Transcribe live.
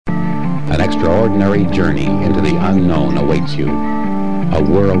extraordinary journey into the unknown awaits you. A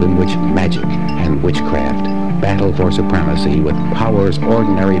world in which magic and witchcraft battle for supremacy with powers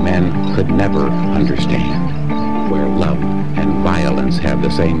ordinary men could never understand. Where love and violence have the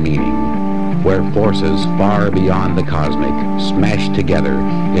same meaning. Where forces far beyond the cosmic smash together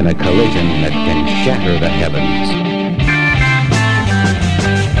in a collision that can shatter the heavens.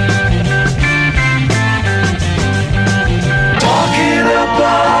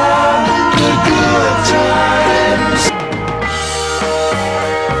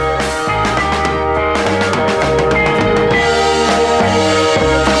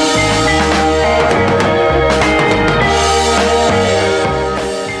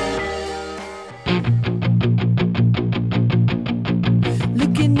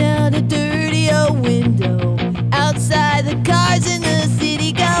 Looking out a dirty old window, outside the cars in the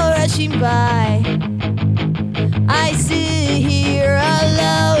city go rushing by. I sit here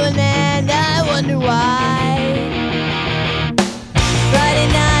alone.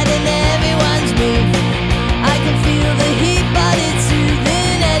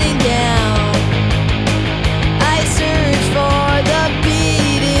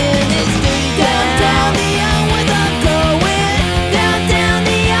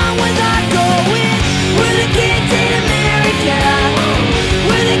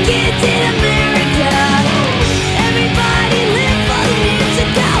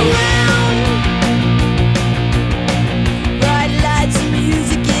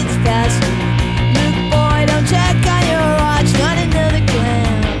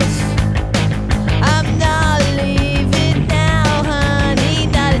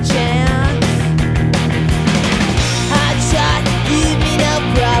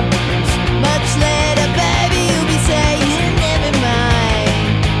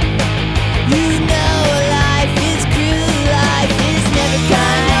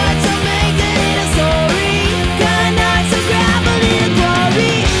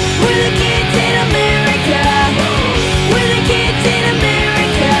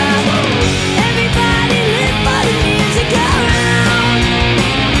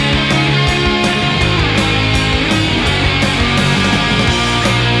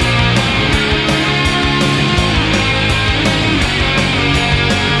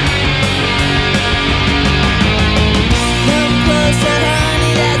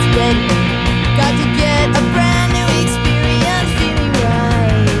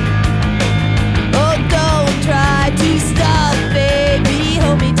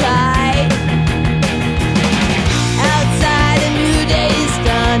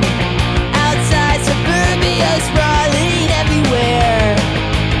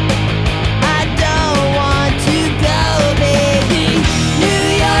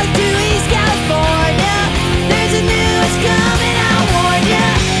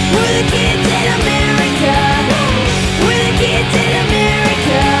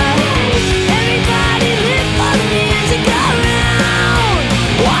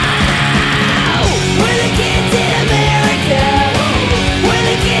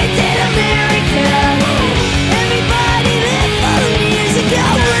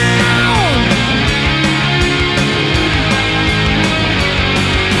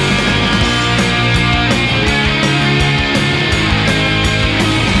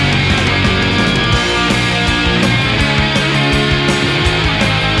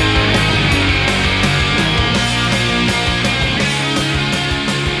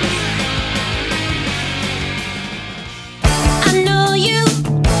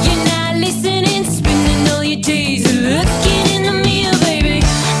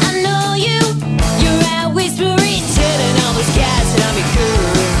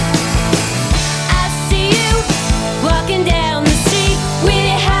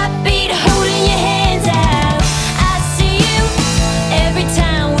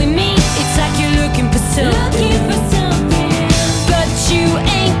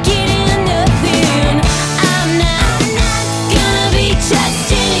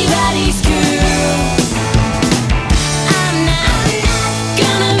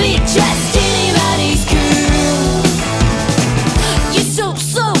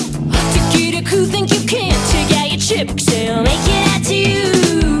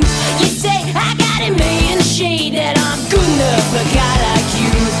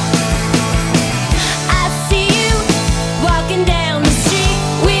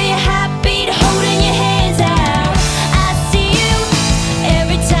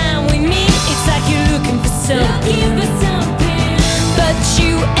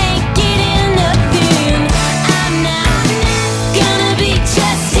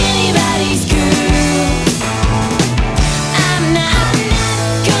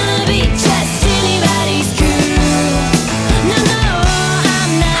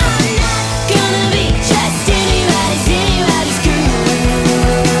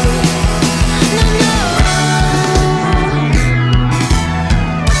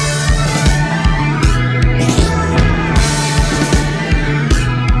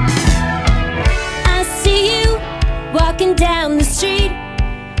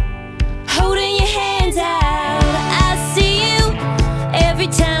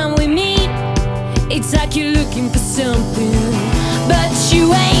 something, but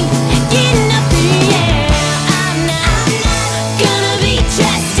you ain't getting nothing. Yeah, I'm not gonna be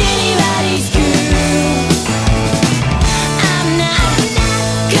just anybody's girl. I'm not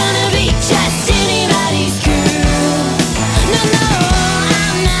gonna be just anybody's girl. No, no,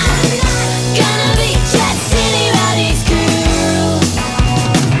 I'm not gonna be just anybody's girl.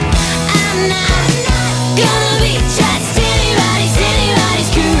 I'm not gonna be just anybody's girl.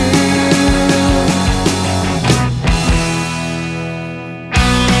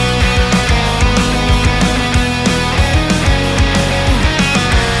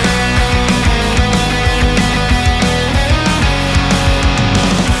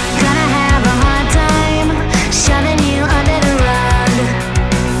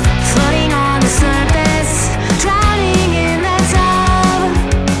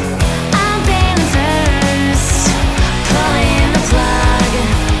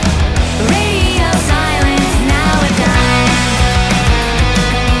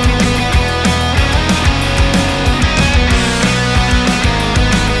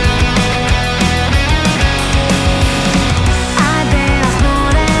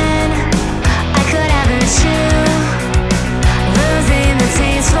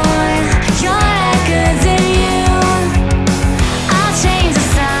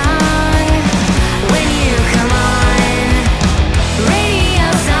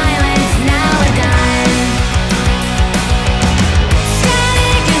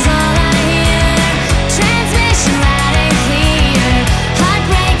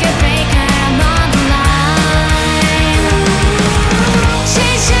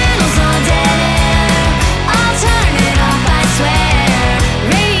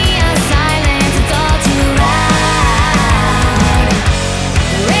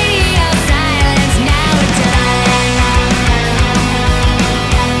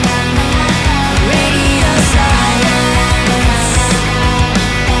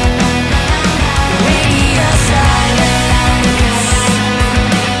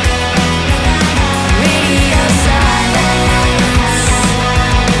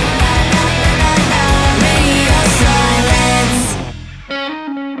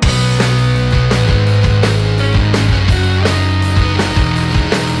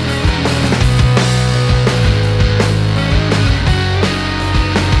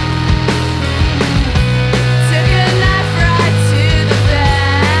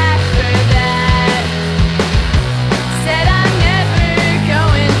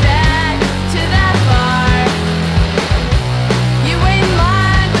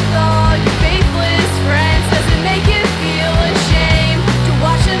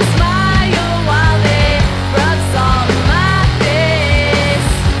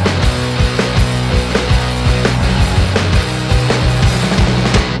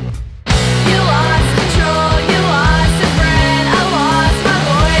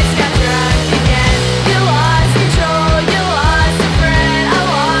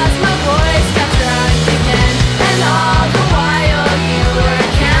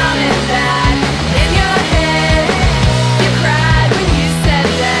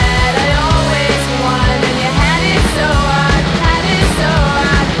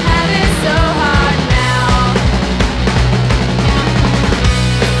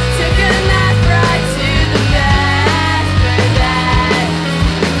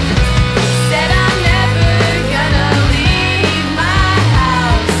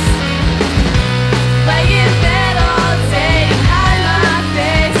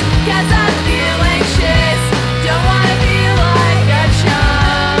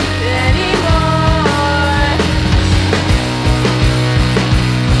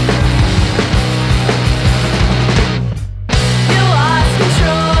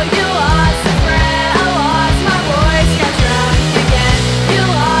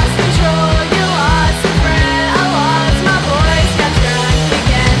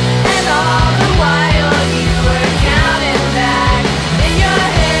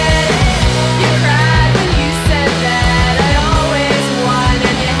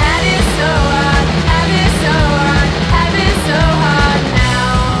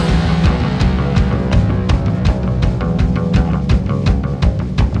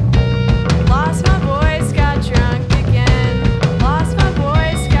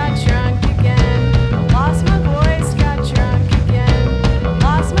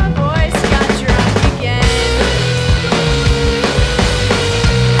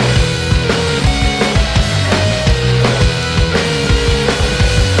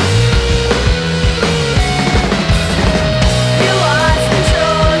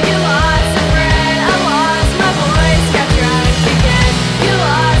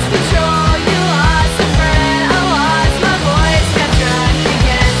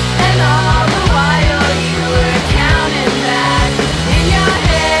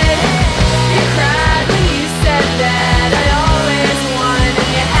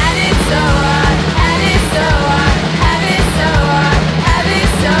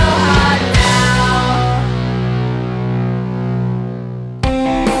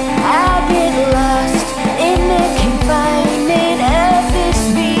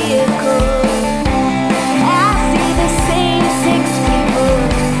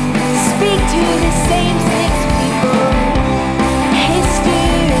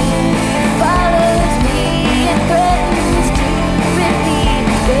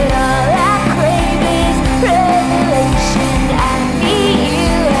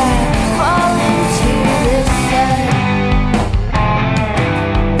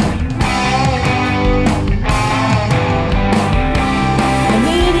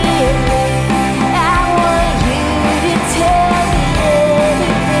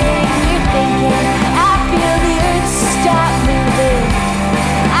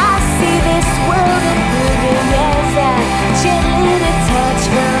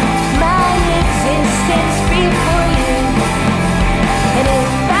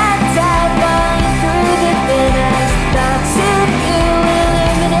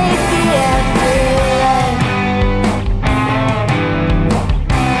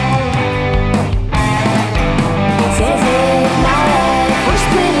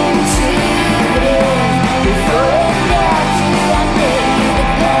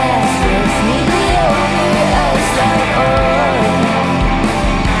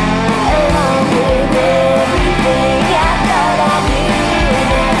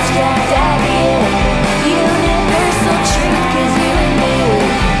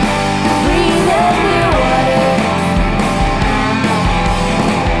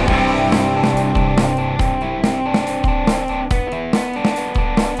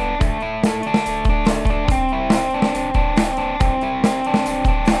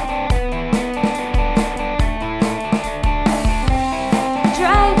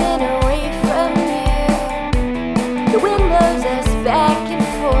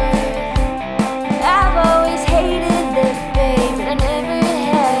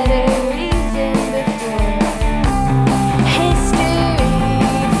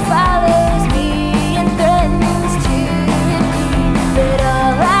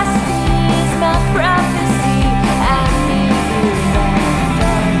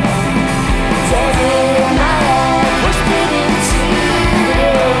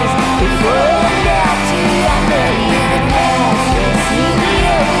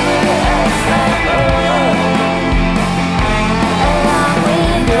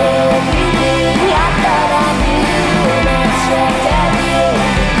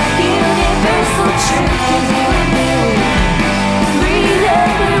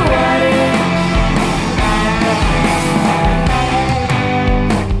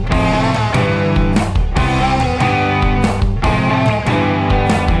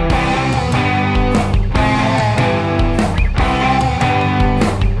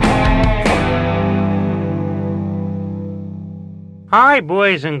 Hi,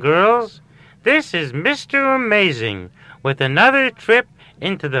 boys and girls. This is Mr. Amazing with another trip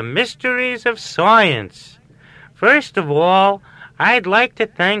into the mysteries of science. First of all, I'd like to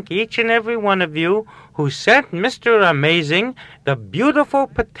thank each and every one of you who sent Mr. Amazing the beautiful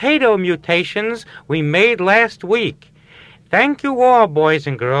potato mutations we made last week. Thank you all, boys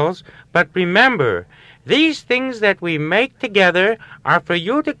and girls, but remember, these things that we make together are for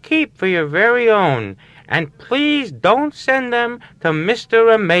you to keep for your very own, and please don't send them to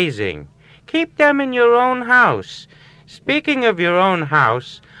Mr. Amazing. Keep them in your own house. Speaking of your own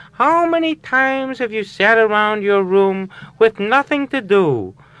house, how many times have you sat around your room with nothing to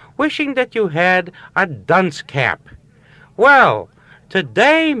do, wishing that you had a dunce cap? Well,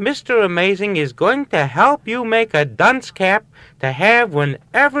 today Mr. Amazing is going to help you make a dunce cap to have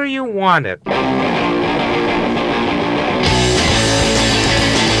whenever you want it.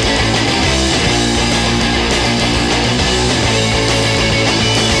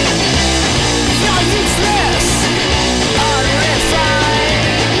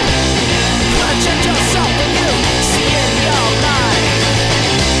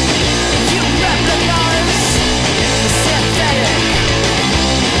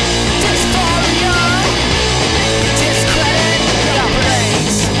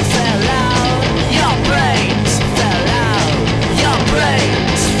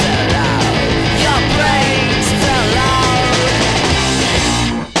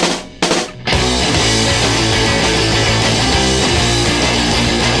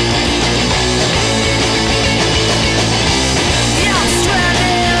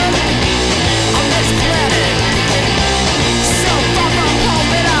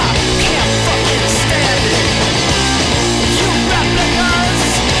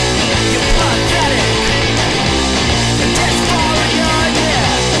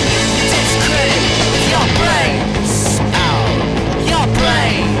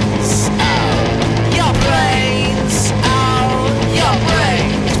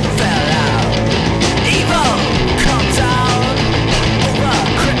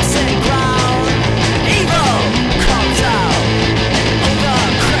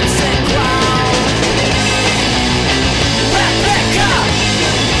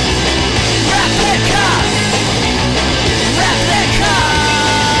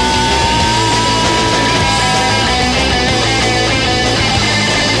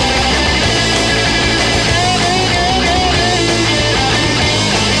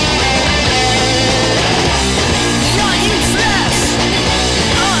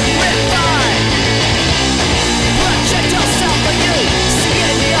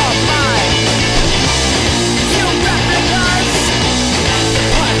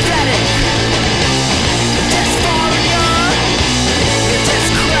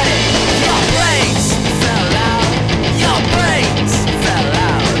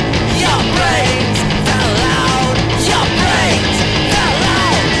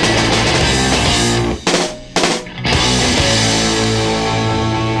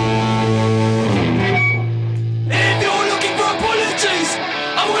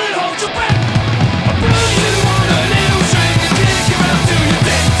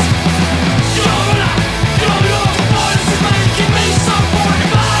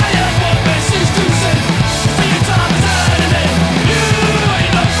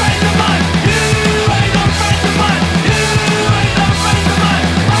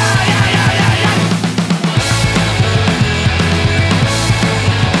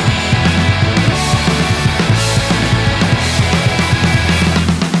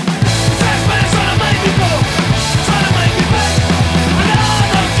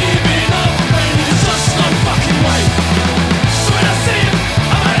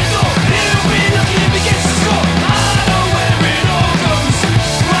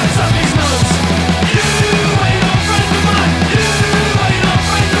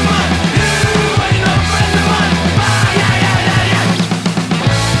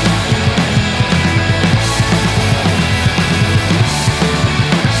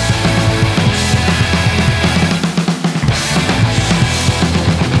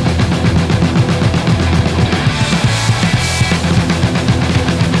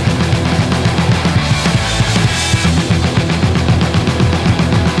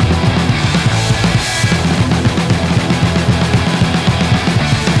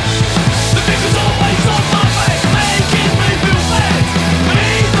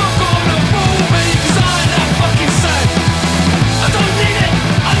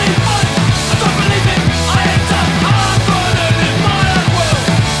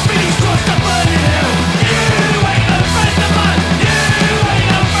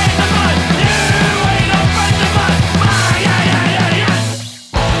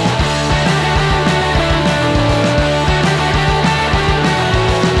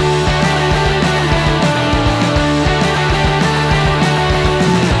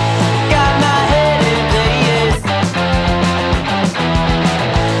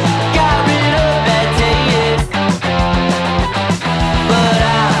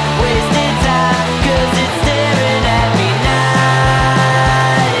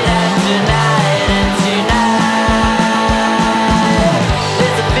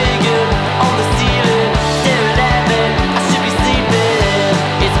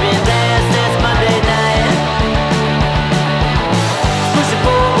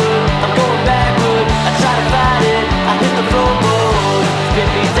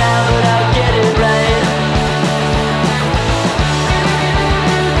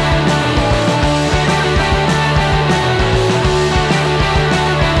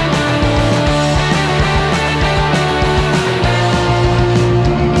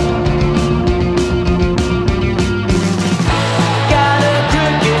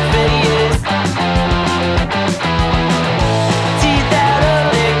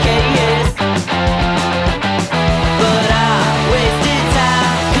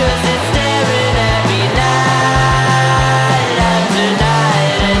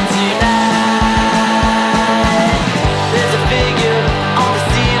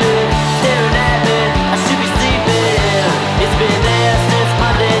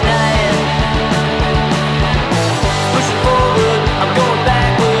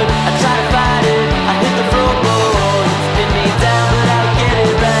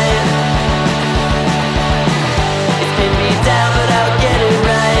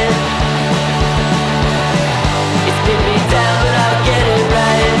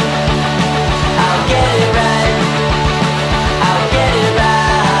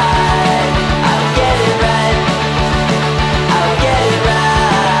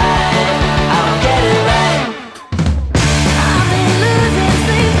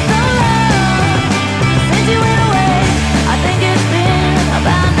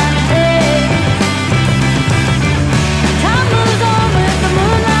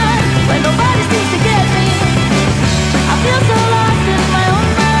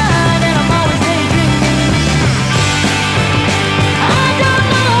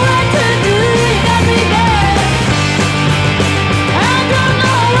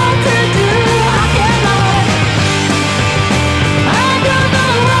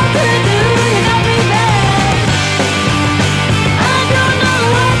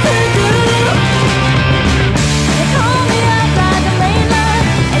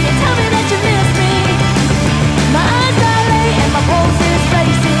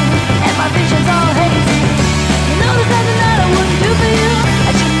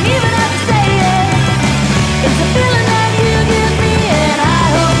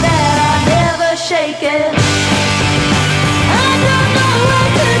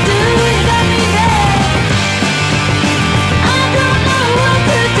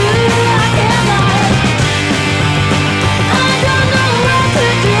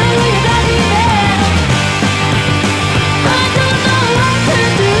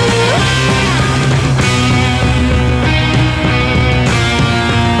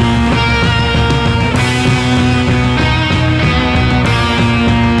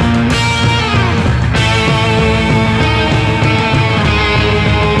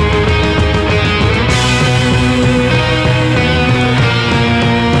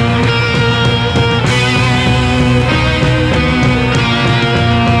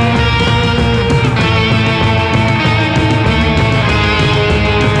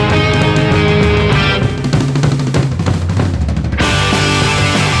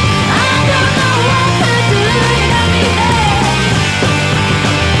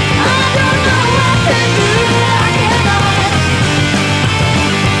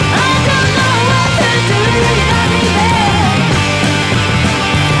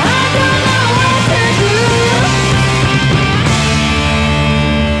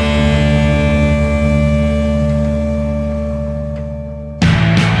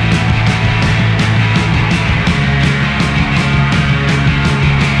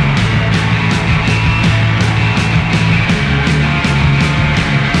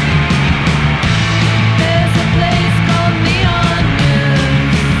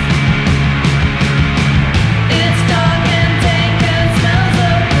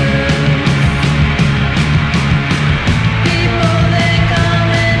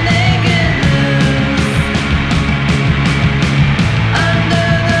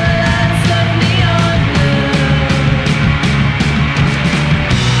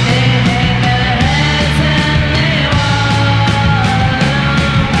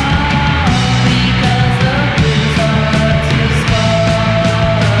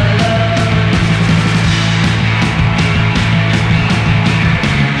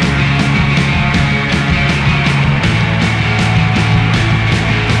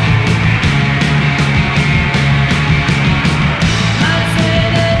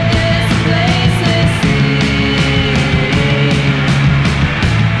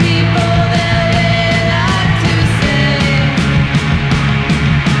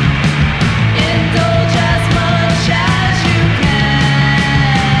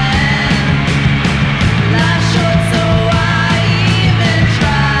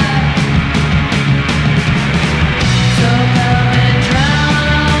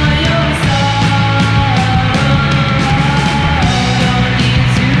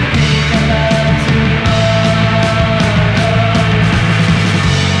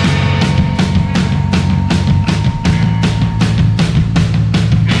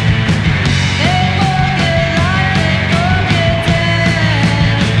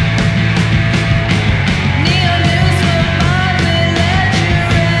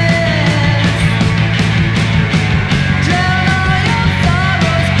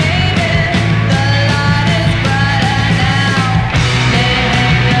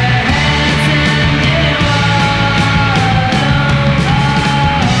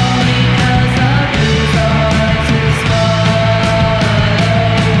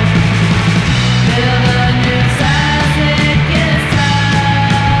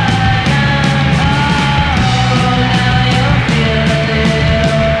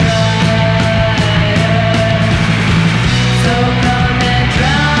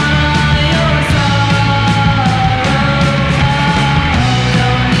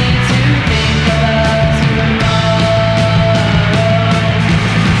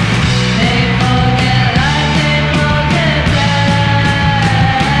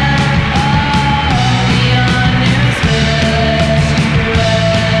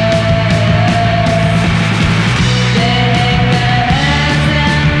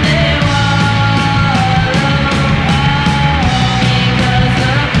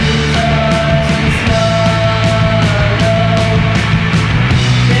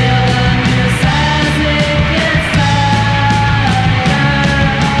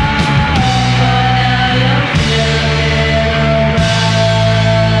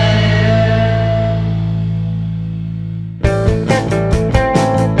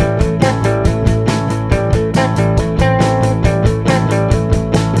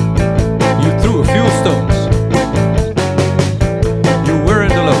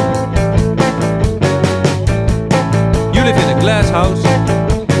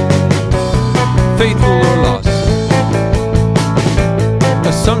 faithful or lost.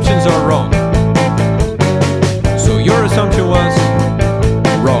 Assumptions are wrong. So your assumption was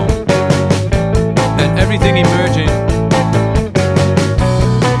wrong. And everything emerging,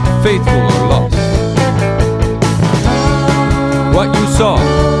 faithful or lost. What you saw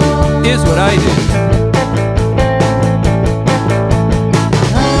is what I did.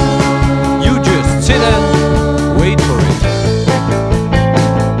 You just sit and wait for it.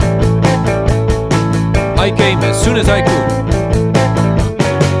 I came as soon as I could.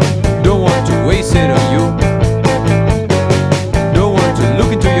 Don't want to waste it on you. Don't want to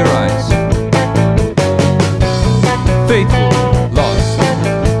look into your eyes. Faithful, lost.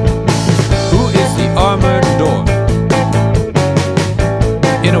 Who is the armored door?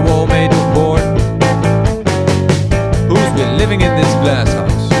 In a wall made of board. Who's been living in this glass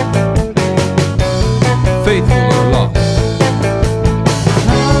house? Faithful or lost?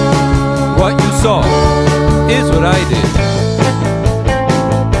 What you saw is what I did.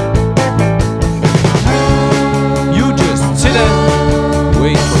 You just sit and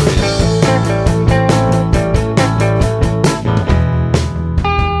wait for it.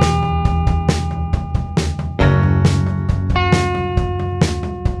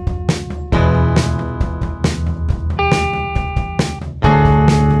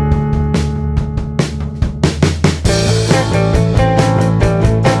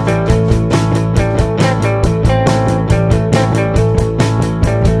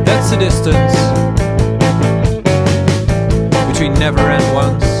 The distance between never and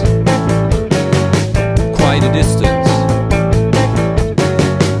once, quite a distance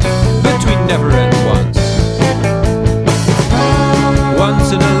between never and once.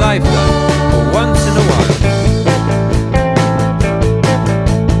 Once in a lifetime or once in a while.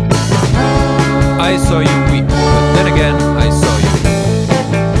 I saw you weep, but then again I saw you.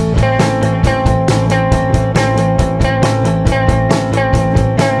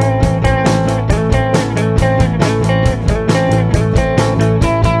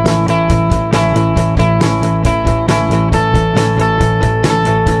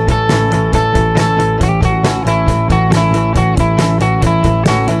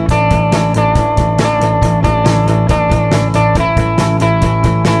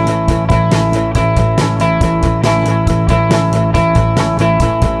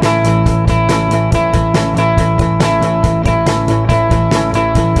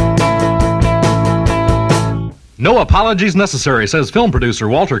 No apologies necessary, says film producer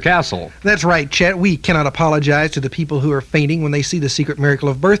Walter Castle. That's right, Chet. We cannot apologize to the people who are fainting when they see The Secret Miracle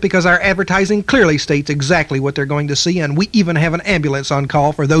of Birth because our advertising clearly states exactly what they're going to see, and we even have an ambulance on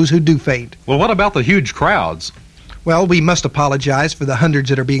call for those who do faint. Well, what about the huge crowds? Well, we must apologize for the hundreds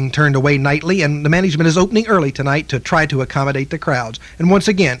that are being turned away nightly, and the management is opening early tonight to try to accommodate the crowds. And once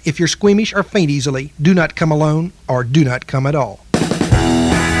again, if you're squeamish or faint easily, do not come alone or do not come at all.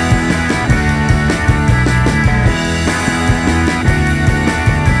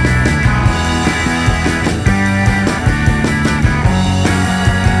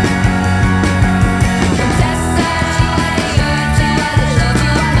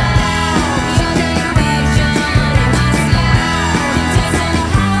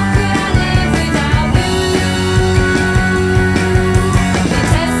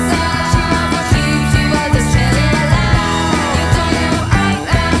 You don't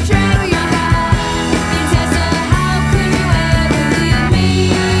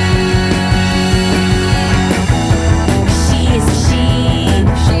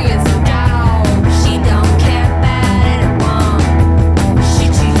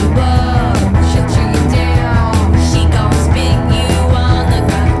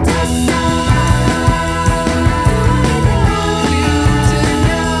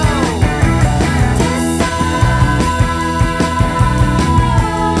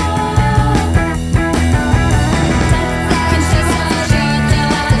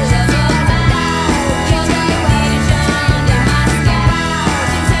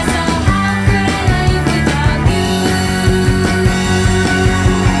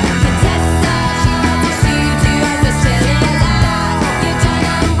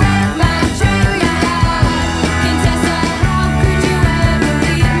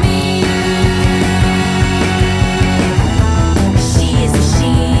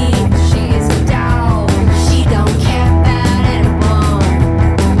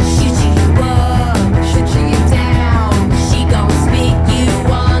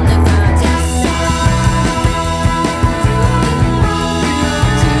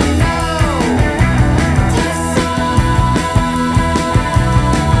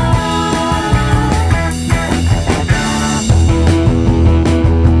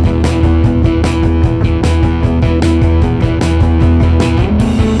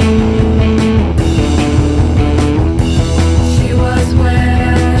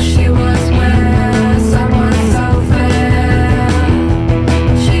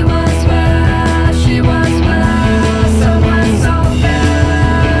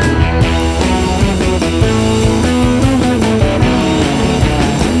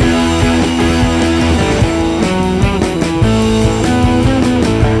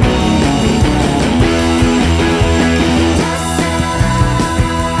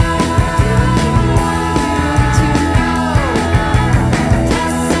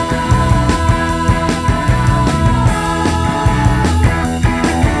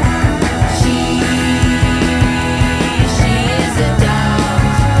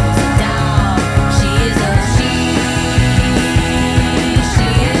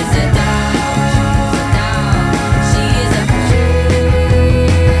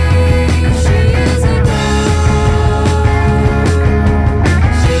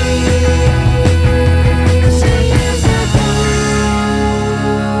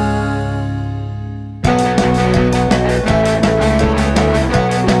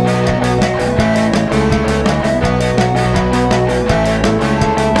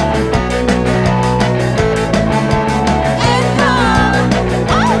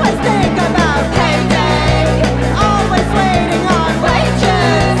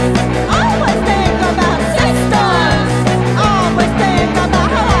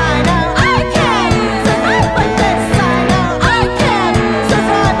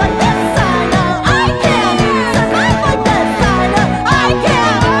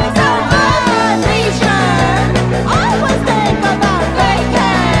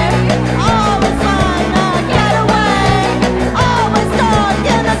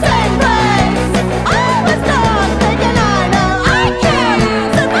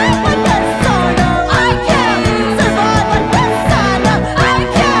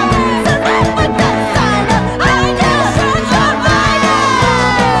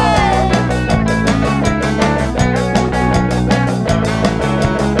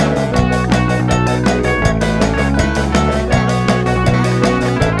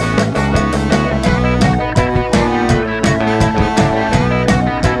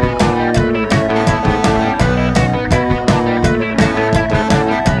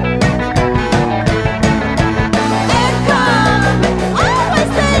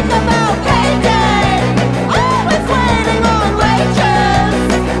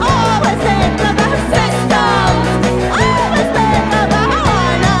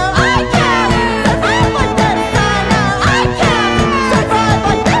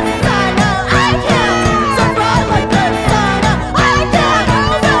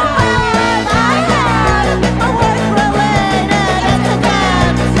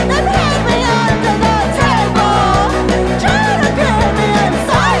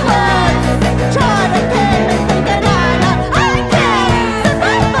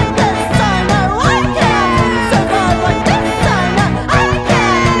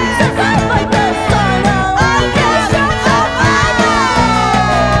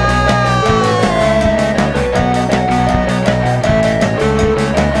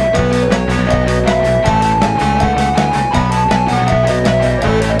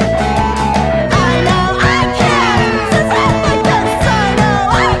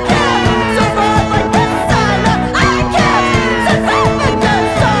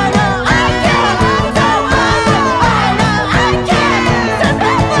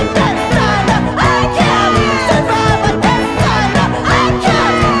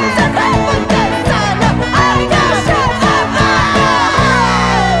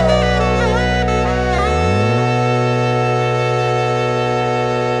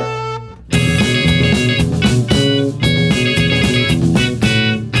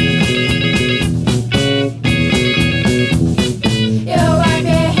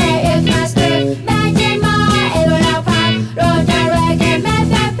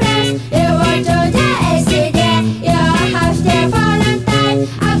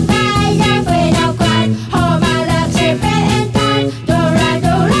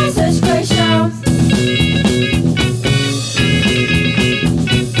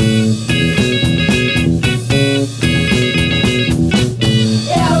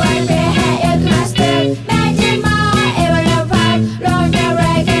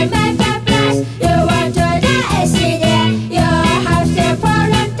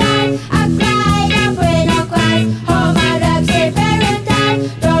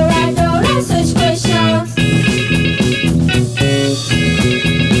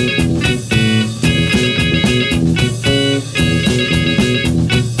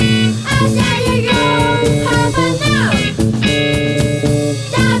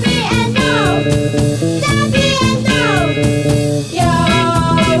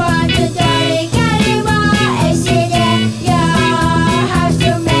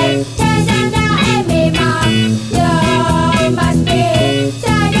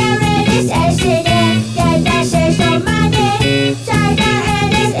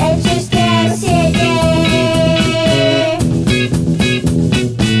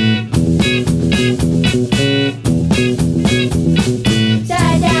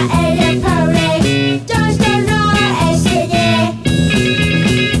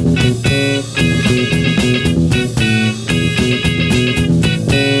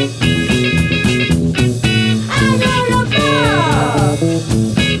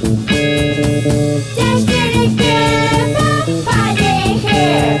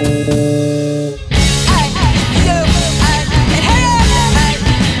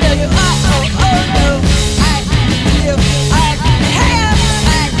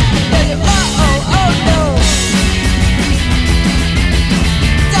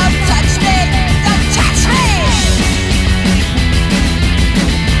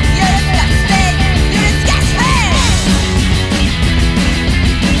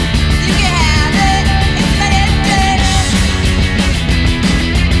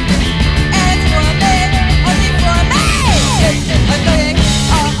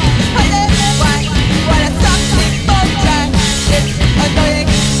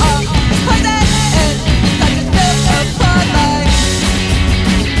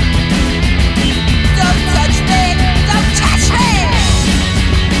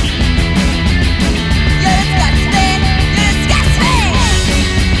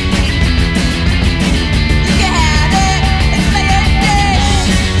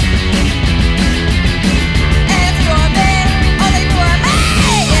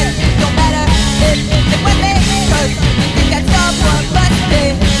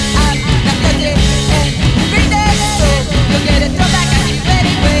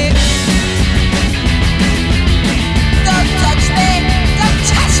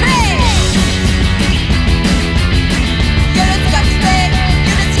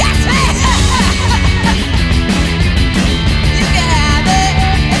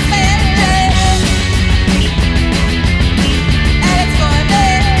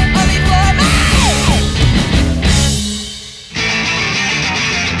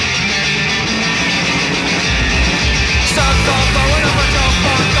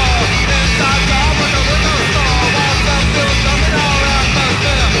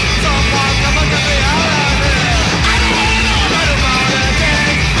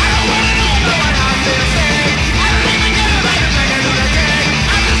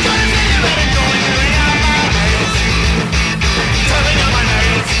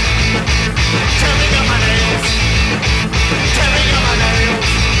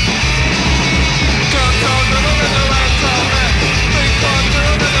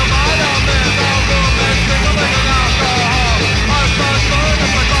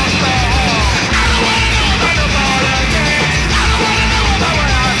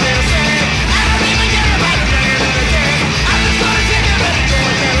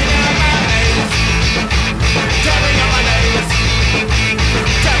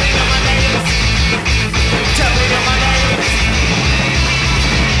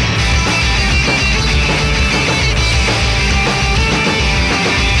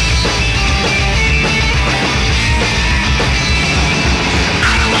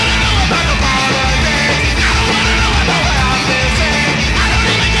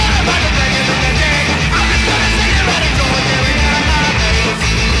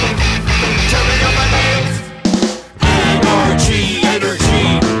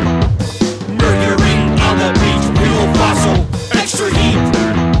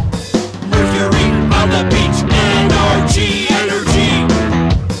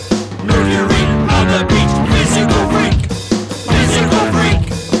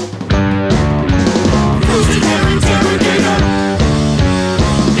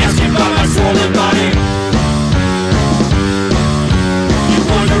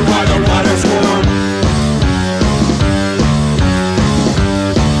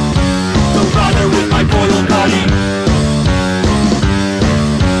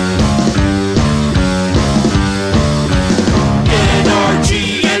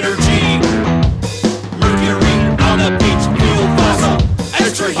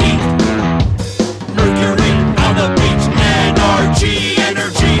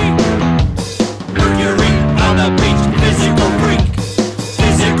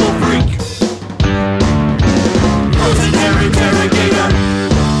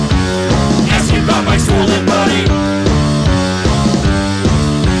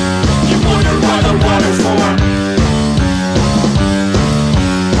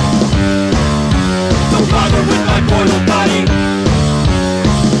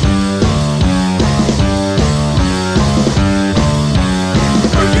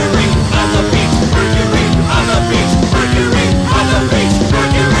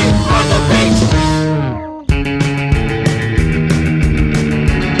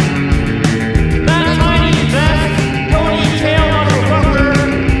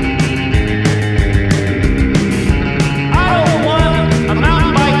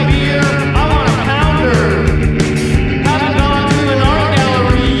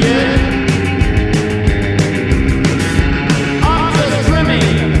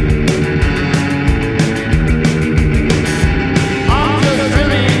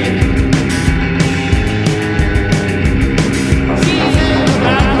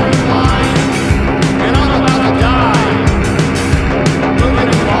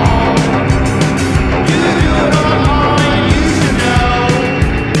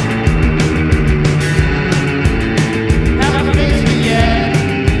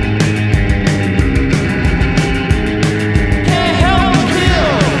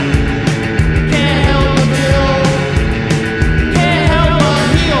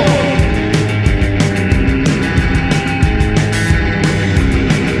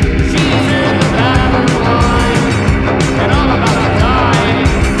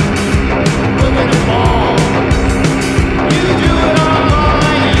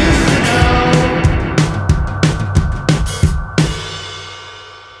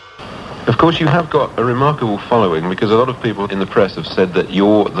Of course, you have got a remarkable following, because a lot of people in the press have said that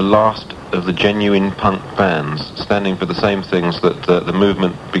you're the last of the genuine punk bands, standing for the same things that the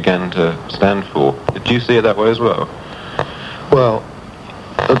movement began to stand for. Do you see it that way as well? Well,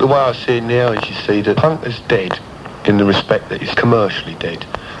 the way I see it now is you see that punk is dead in the respect that it's commercially dead,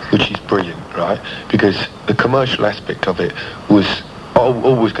 which is brilliant, right? Because the commercial aspect of it was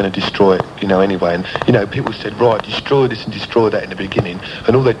always going to destroy it, anyway. And, people said, right, destroy this and destroy that in the beginning,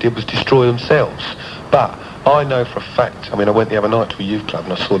 and all they did was destroy themselves. But I know for a fact, I went the other night to a youth club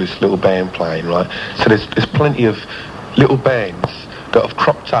and I saw this little band playing, right? So there's plenty of little bands that have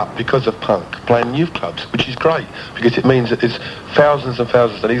cropped up because of punk playing youth clubs, which is great, because it means that there's thousands and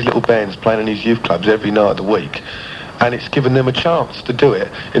thousands of these little bands playing in these youth clubs every night of the week, and it's given them a chance to do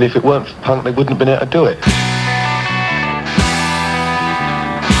it, and if it weren't for punk, they wouldn't have been able to do it.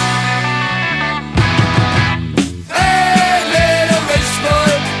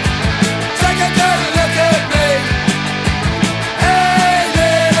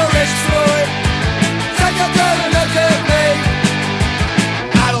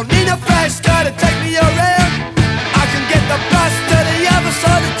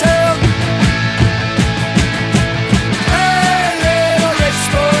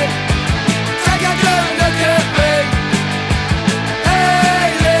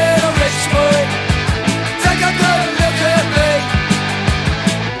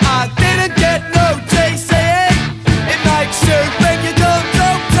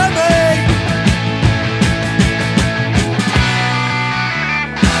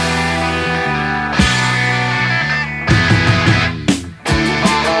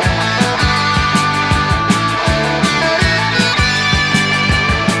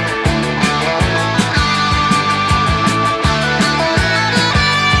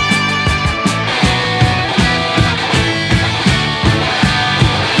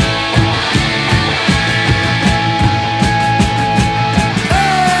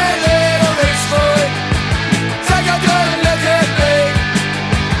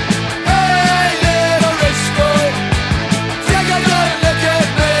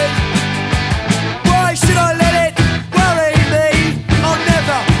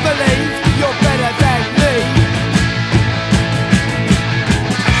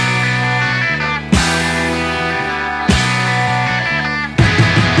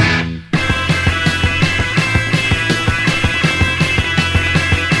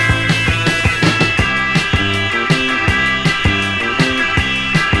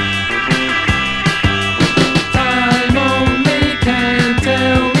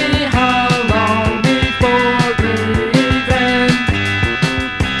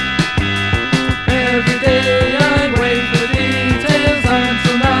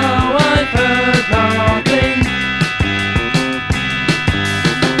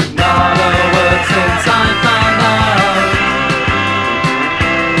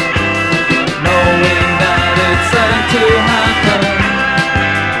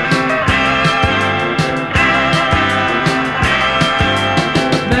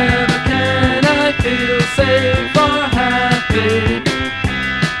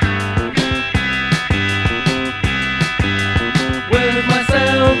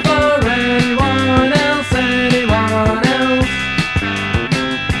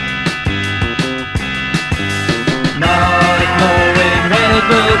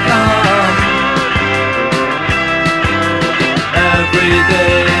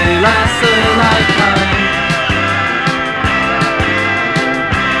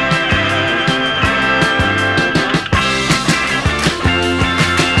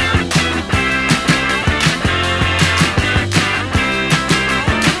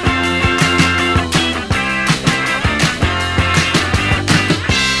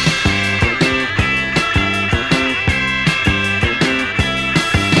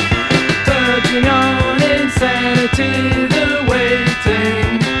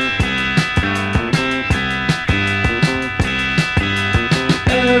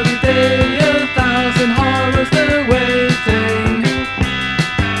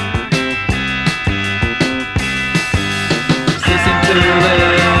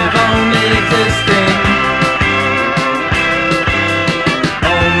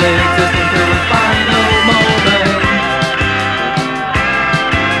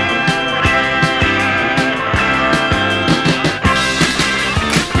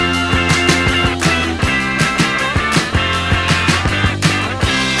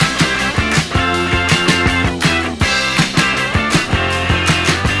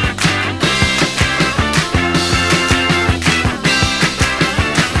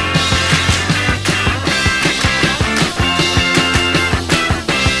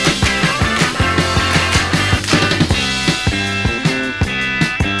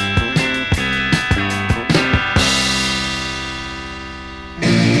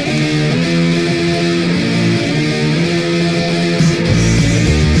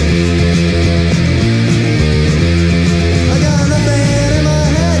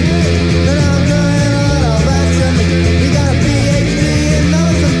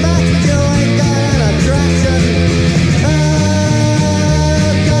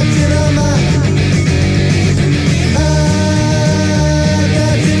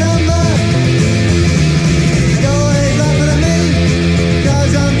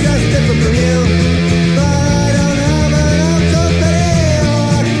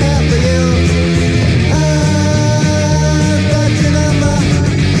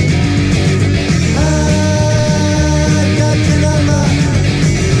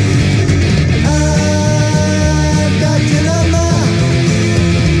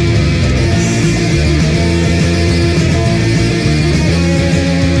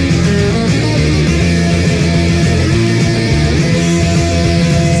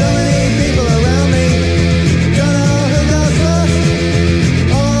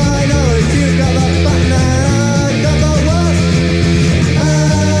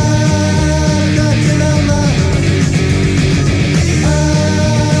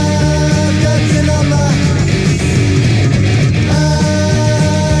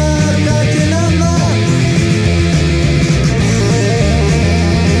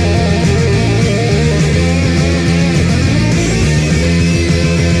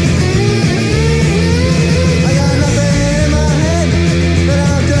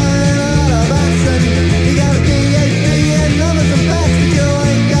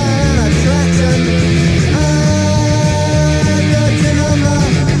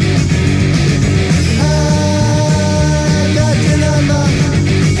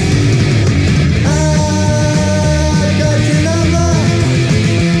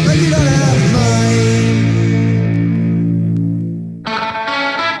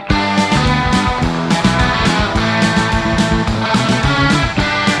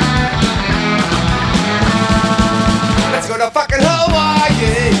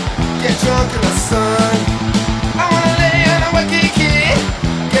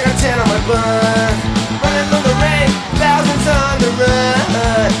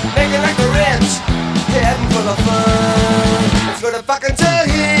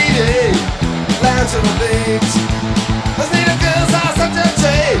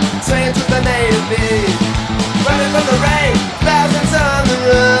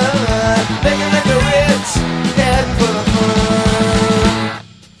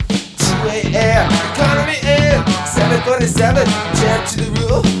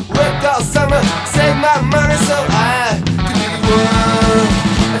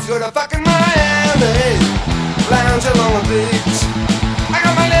 to fucking Miami, lounge along the beach. I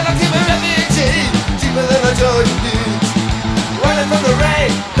got my little Cuban refugee, cheaper than a Georgia peach. Running from the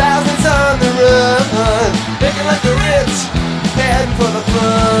rain, thousands on the run, making like the rich, heading for the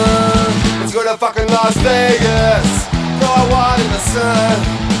fun. Let's go to fucking Las Vegas, throw a wad in the sun.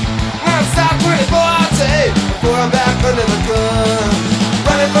 I'm stop 2040 before I'm back under the gun.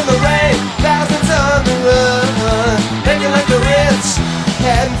 Running from the rain, thousands on the run, making like the rich,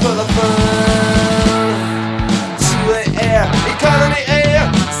 heading for the fun. Two-way air, economy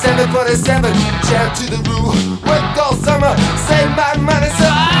air, 747, jam to the roof. Work all summer, save my money so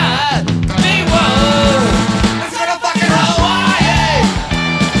I could be one. Let's go to fucking Hawaii.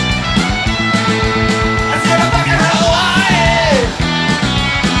 Let's go to fucking Hawaii.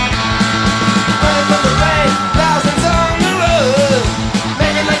 Running from the rain, thousands on the road,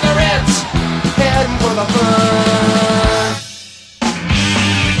 making like the rich, heading for the fun.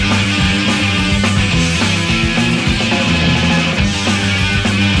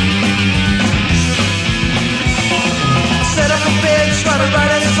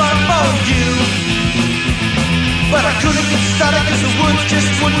 But I couldn't get started cause the words just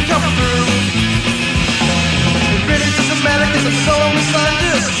wouldn't come through. It really doesn't matter cause I'm so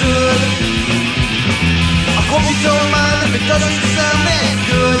misunderstood. I hope you don't mind if it doesn't sound that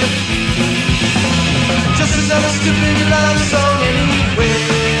good. Just another stupid love song anyway.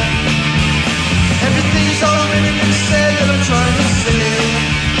 Everything's already been said that I'm trying to say.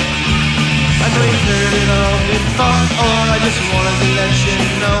 I know you've heard it all before, I just wanted to let you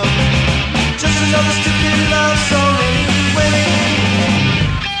know. Just another stupid love song anyway.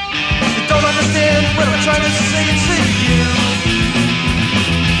 You don't understand what I'm trying to say to you,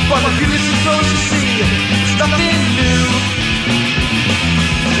 but I'm really supposed to see it's nothing new.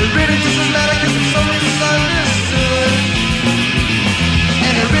 It really doesn't matter cause it's so misunderstood.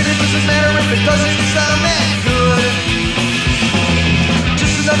 And it really doesn't matter if it doesn't sound that good.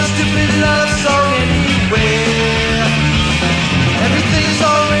 Just another stupid love song anyway. Everything's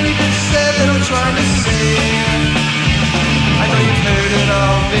already been said that I'm trying to say. I know you've heard it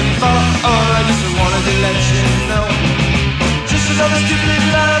all before, I just wanted to let you know. Just another stupid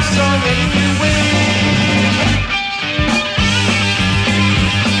love song anyway.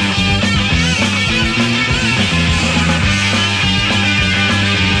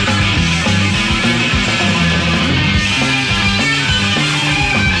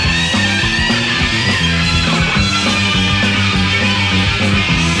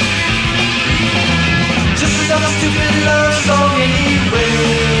 Another stupid love song anyway.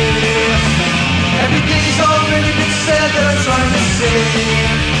 Everything's already been said that I'm trying to say.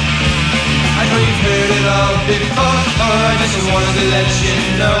 I know you've heard it all before, I just wanted to let you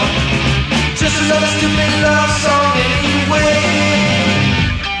know. Just another stupid love song anyway.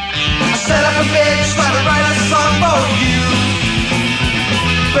 I sat up in bed trying to write a song for you,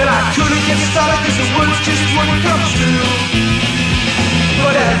 but I couldn't get started cause the words just wouldn't come true.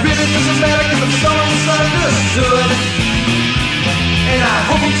 But that really doesn't matter cause I'm so misunderstood. And I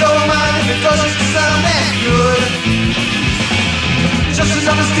hope you don't mind if it doesn't sound that good. Just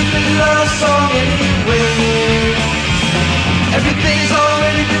another stupid love song anyway. Everything's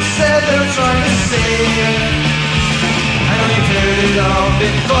already been said that I'm trying to say. I know you've heard it all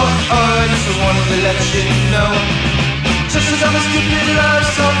before, I just wanted to let you know. Just another stupid love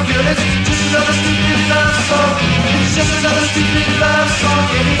song, girl, it's just another stupid love song. It's just another stupid love song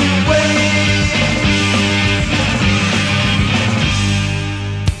anyway.